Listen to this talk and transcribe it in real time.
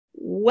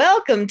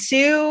Welcome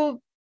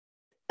to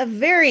a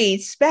very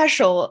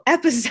special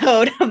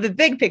episode of the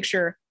Big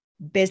Picture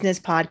Business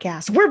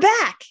Podcast. We're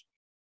back.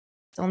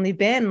 It's only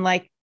been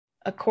like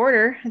a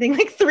quarter, I think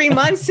like 3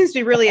 months since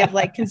we really have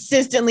like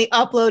consistently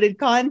uploaded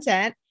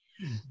content.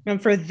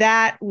 And for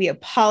that, we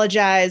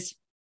apologize.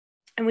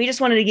 And we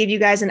just wanted to give you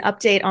guys an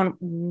update on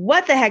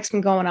what the heck's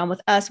been going on with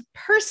us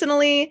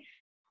personally,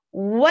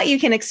 what you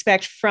can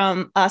expect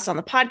from us on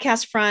the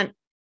podcast front.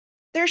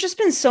 There's just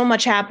been so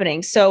much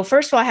happening. So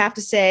first of all, I have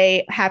to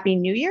say Happy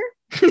New Year.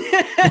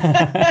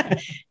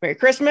 Merry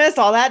Christmas,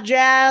 all that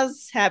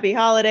jazz. Happy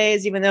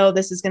holidays, even though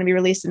this is going to be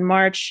released in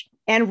March.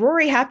 And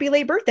Rory, happy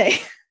late birthday.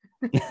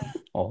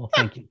 Oh,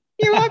 thank you.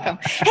 You're welcome.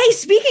 Hey,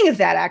 speaking of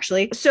that,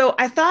 actually, so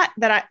I thought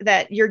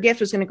that your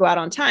gift was going to go out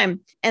on time.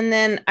 And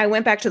then I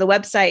went back to the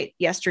website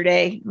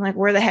yesterday. I'm like,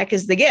 where the heck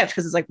is the gift?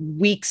 Because it's like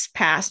weeks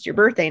past your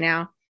birthday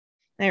now.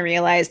 And I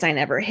realized I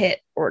never hit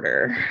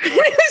order.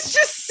 It was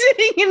just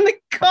sitting in the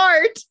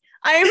cart.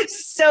 I am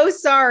so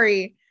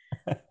sorry.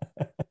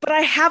 But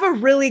I have a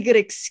really good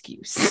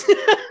excuse.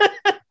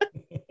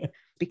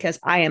 Because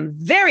I am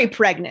very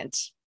pregnant.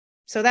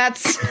 So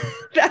that's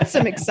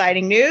some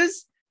exciting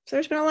news. So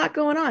there's been a lot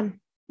going on.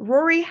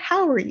 Rory,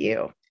 how are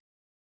you?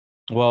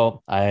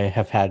 Well, I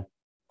have had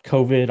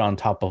COVID on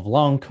top of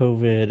long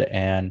COVID,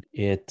 and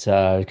it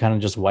kind of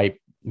just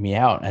wiped me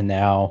out. And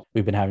now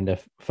we've been having to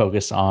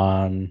focus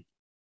on,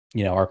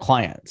 our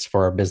clients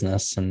for our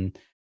business and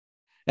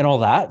all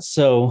that.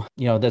 So,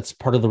 that's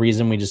part of the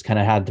reason we just kind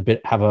of had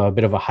to have a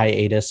bit of a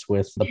hiatus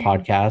with the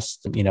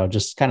podcast,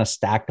 just kind of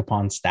stacked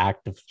upon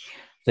stacked of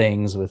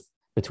things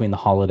between the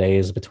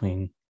holidays,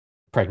 between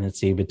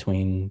pregnancy,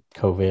 between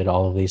COVID,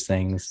 all of these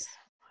things.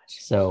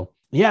 So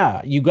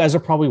yeah, you guys are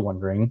probably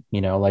wondering,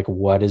 like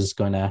what is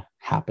going to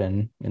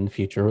happen in the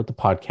future with the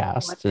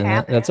podcast?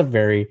 And that's a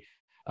very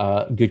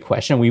good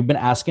question. We've been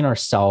asking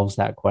ourselves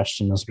that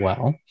question as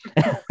well.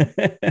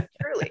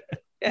 Truly.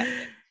 Yeah.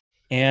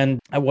 And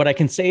what I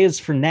can say is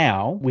for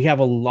now, we have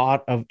a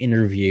lot of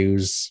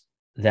interviews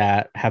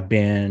that have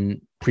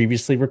been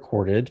previously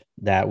recorded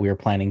that we are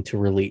planning to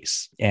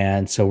release.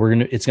 And so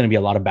it's going to be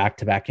a lot of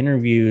back-to-back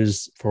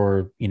interviews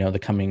for, the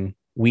coming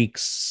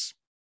weeks,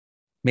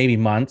 maybe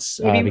months,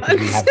 because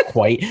we have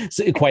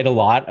quite a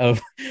lot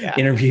of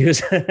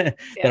interviews that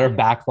are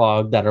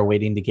backlogged that are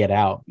waiting to get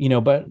out,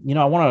 but,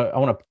 I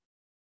want to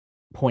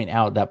point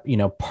out that,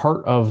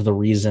 part of the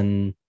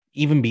reason,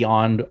 even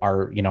beyond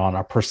our, on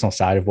our personal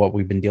side of what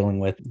we've been dealing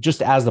with,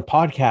 just as the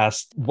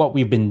podcast, what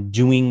we've been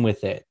doing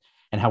with it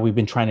and how we've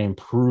been trying to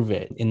improve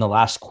it in the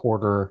last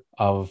quarter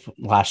of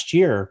last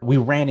year, we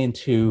ran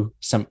into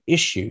some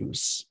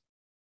issues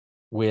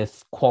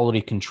with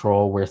quality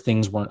control where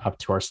things weren't up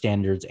to our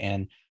standards,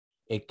 and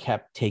it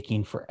kept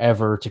taking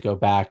forever to go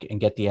back and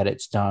get the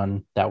edits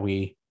done that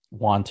we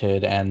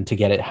wanted and to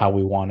get it how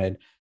we wanted.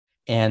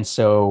 And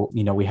so,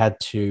 we had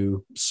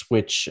to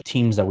switch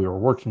teams that we were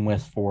working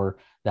with for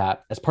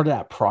that. As part of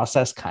that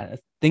process, kind of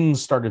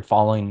things started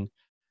falling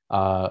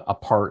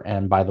apart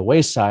and by the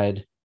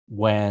wayside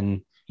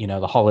when,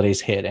 the holidays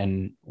hit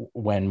and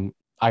when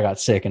I got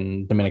sick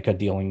and Dominica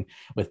dealing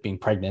with being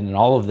pregnant and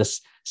all of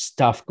this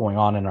stuff going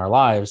on in our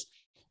lives.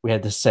 We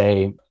had to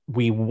say,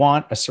 we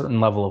want a certain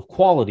level of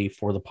quality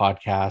for the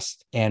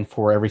podcast and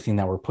for everything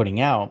that we're putting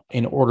out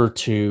in order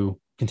to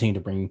continue to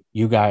bring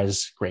you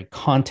guys great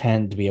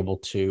content, to be able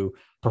to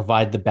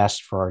provide the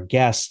best for our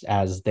guests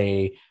as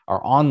they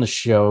are on the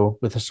show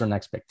with a certain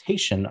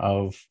expectation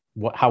of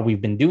how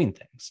we've been doing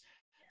things.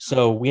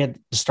 So we had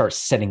to start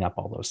setting up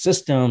all those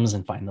systems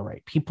and find the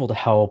right people to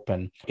help.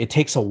 And it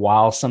takes a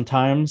while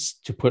sometimes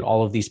to put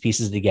all of these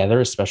pieces together,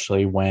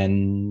 especially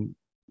when,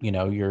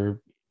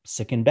 you're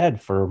sick in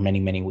bed for many,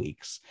 many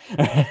weeks.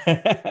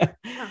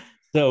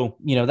 So,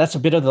 that's a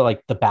bit of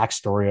the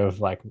backstory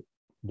of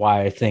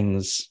why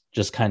things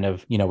just kind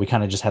of, we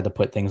kind of just had to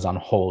put things on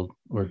hold.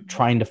 We're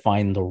trying to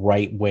find the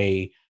right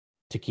way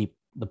to keep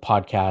the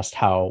podcast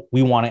how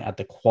we want it at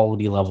the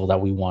quality level that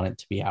we want it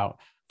to be out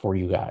for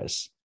you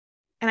guys.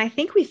 And I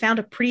think we found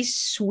a pretty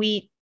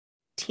sweet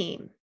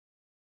team.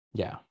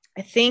 Yeah.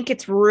 I think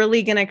it's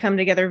really going to come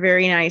together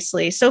very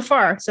nicely. So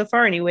far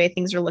anyway,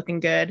 things are looking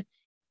good.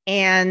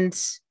 And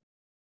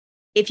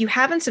if you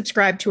haven't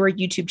subscribed to our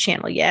YouTube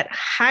channel yet,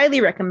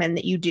 highly recommend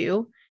that you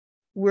do.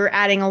 We're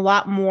adding a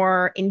lot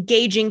more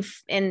engaging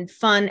and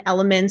fun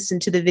elements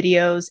into the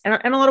videos, and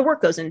a lot of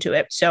work goes into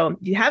it. So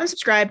if you haven't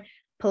subscribed,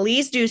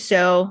 please do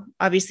so.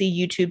 Obviously,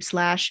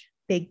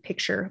 YouTube/Big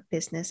Picture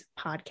Business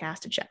Podcast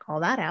to check all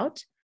that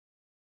out.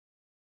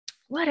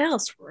 What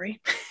else, Rory?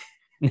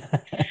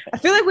 I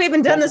feel like we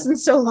haven't done this in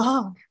so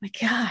long. My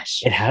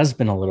gosh. It has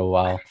been a little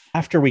while.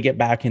 After we get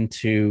back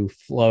into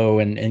flow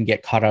and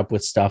get caught up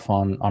with stuff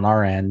on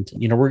our end,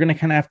 we're going to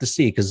kind of have to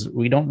see, because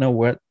we don't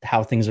know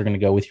how things are going to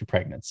go with your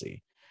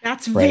pregnancy.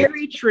 That's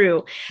very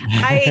true.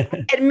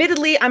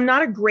 Admittedly, I'm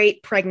not a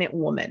great pregnant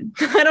woman.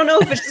 I don't know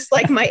if it's just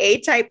like my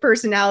A-type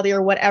personality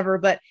or whatever,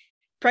 but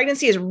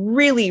pregnancy is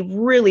really,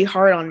 really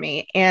hard on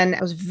me. And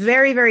I was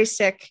very, very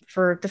sick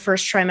for the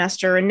first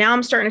trimester. And now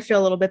I'm starting to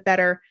feel a little bit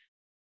better.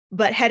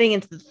 But heading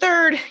into the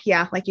third,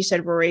 yeah, like you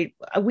said, Rory,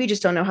 we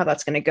just don't know how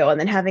that's going to go. And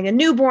then having a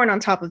newborn on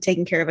top of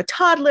taking care of a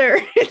toddler,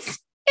 it's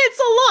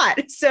a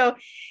lot. So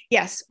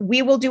yes,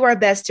 we will do our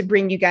best to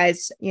bring you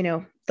guys,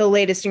 the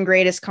latest and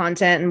greatest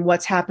content and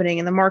what's happening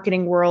in the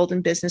marketing world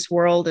and business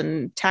world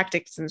and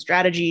tactics and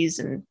strategies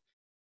and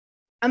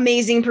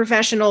amazing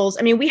professionals.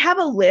 I mean, we have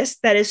a list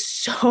that is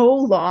so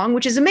long,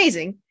 which is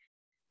amazing,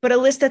 but a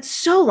list that's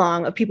so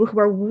long of people who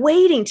are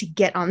waiting to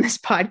get on this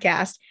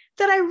podcast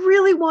that I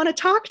really want to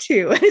talk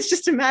to. And it's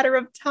just a matter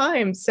of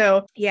time.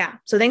 So yeah.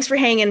 So thanks for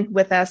hanging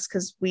with us,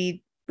 because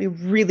we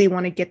really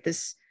want to get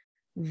this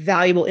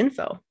valuable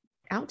info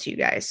out to you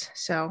guys.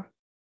 So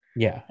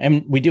yeah.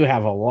 And we do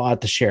have a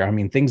lot to share. I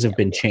mean, things have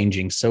been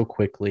changing so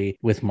quickly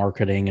with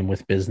marketing and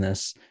with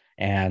business.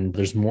 And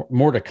there's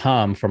more to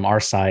come from our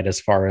side as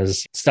far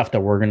as stuff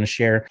that we're going to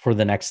share for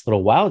the next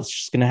little while. It's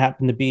just going to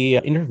happen to be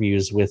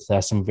interviews with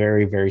some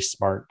very, very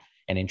smart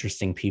and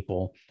interesting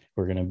people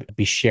who are going to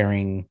be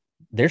sharing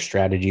their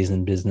strategies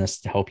in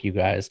business to help you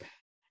guys.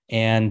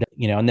 And,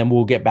 and then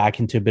we'll get back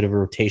into a bit of a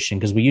rotation,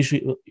 because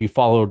you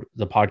followed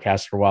the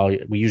podcast for a while.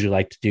 We usually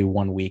like to do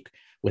 1 week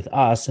with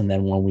us, and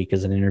then 1 week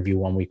is an interview,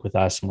 1 week with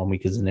us, and 1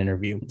 week is an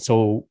interview.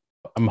 So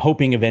I'm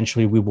hoping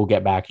eventually we will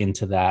get back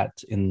into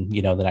that in,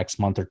 the next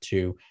month or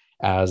two,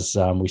 as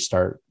we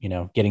start,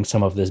 getting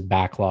some of this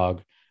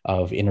backlog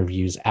of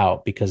interviews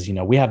out, because,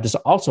 we have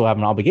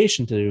an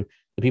obligation to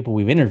the people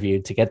we've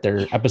interviewed to get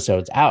their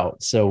episodes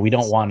out. So we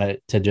don't want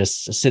it to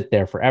just sit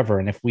there forever.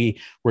 And if we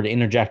were to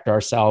interject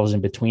ourselves in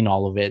between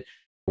all of it,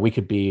 we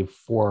could be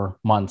 4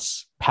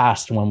 months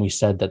past when we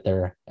said that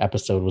their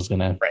episode was going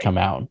to come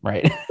out,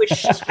 right? Which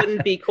just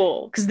wouldn't be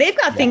cool, because they've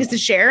got things to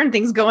share and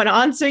things going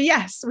on. So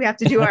yes, we have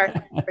to do our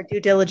due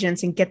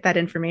diligence and get that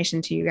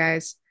information to you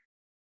guys.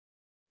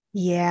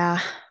 Yeah.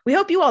 We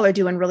hope you all are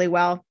doing really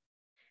well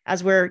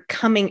as we're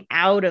coming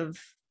out of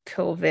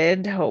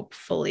COVID.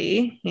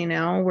 Hopefully,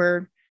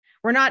 we're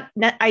not,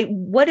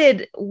 what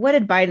did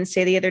Biden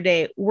say the other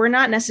day? We're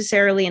not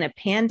necessarily in a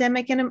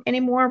pandemic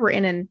anymore. We're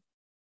in an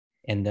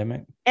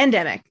endemic.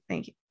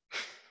 Thank you.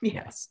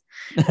 Yes.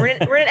 We're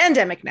in an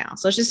endemic now.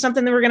 So it's just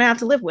something that we're going to have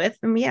to live with.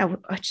 And yeah,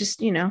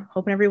 just,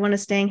 hoping everyone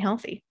is staying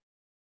healthy.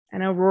 I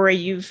know, Rory,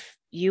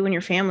 you and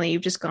your family,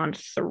 you've just gone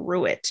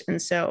through it.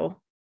 And so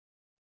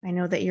I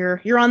know that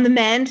you're on the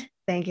mend,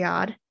 thank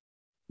God.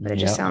 But it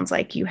just sounds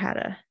like you had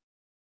a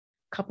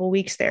couple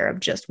weeks there of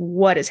just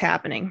what is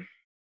happening.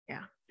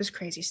 Yeah, just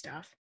crazy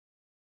stuff.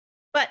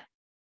 But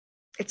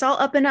it's all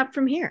up and up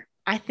from here.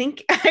 I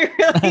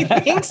really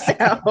think so.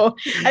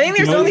 I think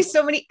there's only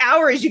so many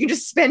hours you can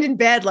just spend in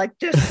bed. Like,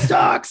 this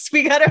sucks.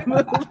 We got to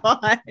move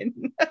on.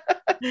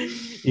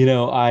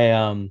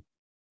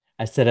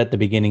 I said at the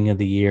beginning of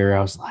the year,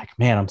 I was like,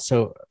 man, I'm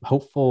so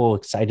hopeful,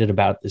 excited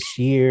about this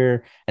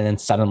year. And then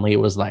suddenly it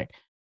was like,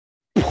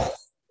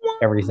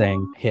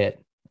 everything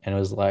hit. And it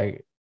was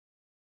like,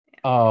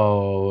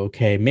 oh,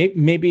 okay,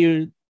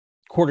 maybe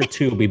quarter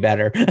 2 will be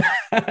better.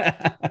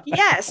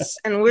 Yes.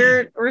 And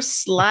we're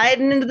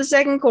sliding into the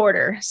second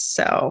quarter.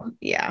 So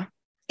yeah,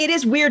 it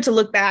is weird to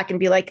look back and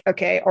be like,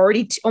 okay,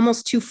 already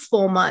almost 2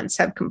 full months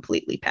have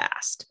completely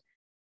passed.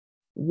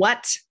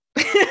 What?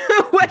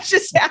 What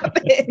just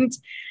happened?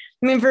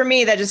 I mean, for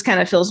me, that just kind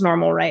of feels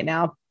normal right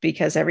now,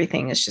 because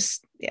everything is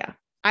just, yeah,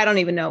 I don't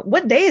even know.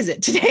 What day is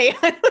it today?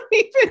 I don't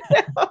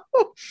even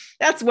know.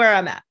 That's where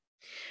I'm at.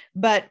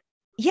 But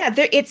yeah,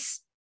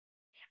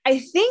 I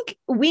think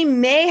we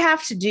may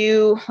have to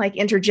do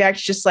interject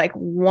just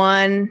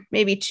 1,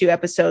 maybe 2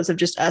 episodes of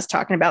just us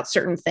talking about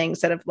certain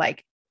things that have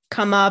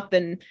come up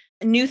and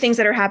new things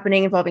that are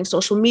happening involving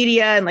social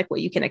media and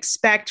what you can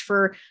expect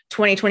for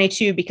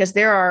 2022, because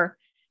there are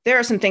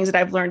some things that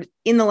I've learned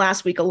in the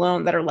last week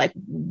alone that are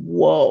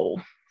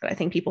whoa, that I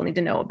think people need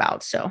to know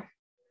about. So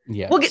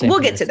yeah, we'll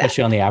get to that,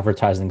 especially on the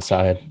advertising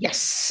side.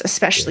 Yes,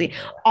 especially.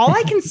 Yeah. All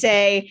I can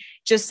say,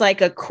 just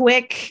a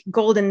quick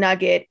golden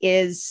nugget,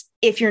 is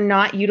if you're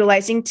not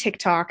utilizing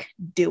TikTok,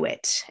 do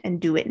it, and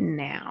do it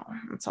now.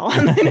 That's all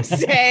I'm going to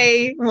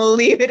say. We'll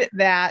leave it at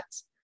that.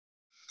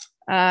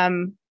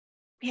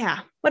 Yeah.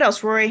 What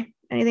else, Rory?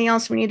 Anything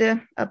else we need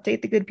to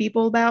update the good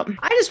people about?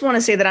 I just want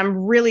to say that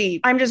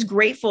I'm just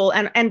grateful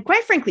and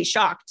quite frankly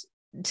shocked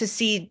to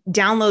see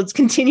downloads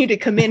continue to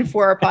come in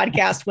for our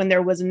podcast when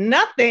there was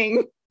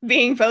nothing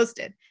being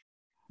posted.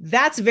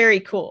 That's very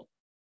cool.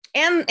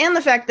 And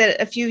the fact that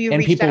a few of you and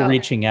reached people out.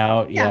 reaching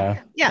out,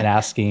 yeah, and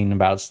asking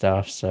about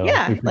stuff. So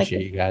yeah, we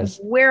appreciate you guys.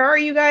 Where are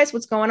you guys?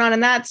 What's going on?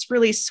 And that's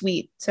really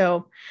sweet.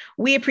 So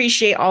we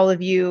appreciate all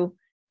of you.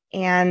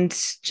 And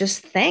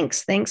just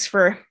thanks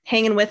for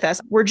hanging with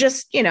us. We're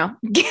just,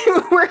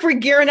 we're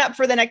gearing up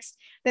for the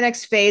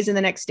next phase and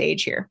the next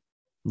stage here.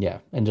 Yeah.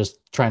 And just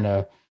trying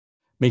to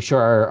make sure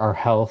our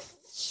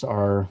healths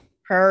are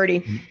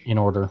priority in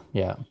order.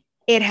 Yeah.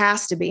 It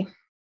has to be.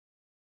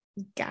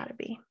 Gotta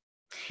be.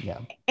 Yeah.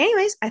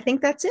 Anyways, I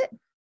think that's it.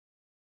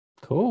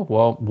 Cool.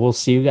 Well, we'll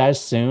see you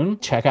guys soon.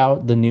 Check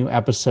out the new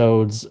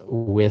episodes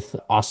with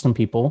awesome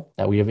people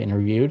that we have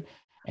interviewed,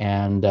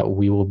 and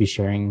we will be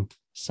sharing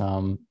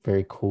some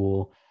very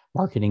cool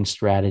marketing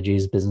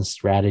strategies, business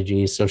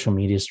strategies, social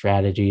media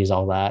strategies,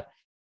 all that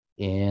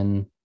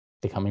in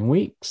the coming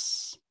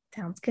weeks.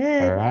 Sounds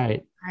good. All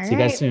right. All See you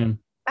guys right. soon.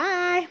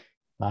 Bye.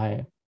 Bye.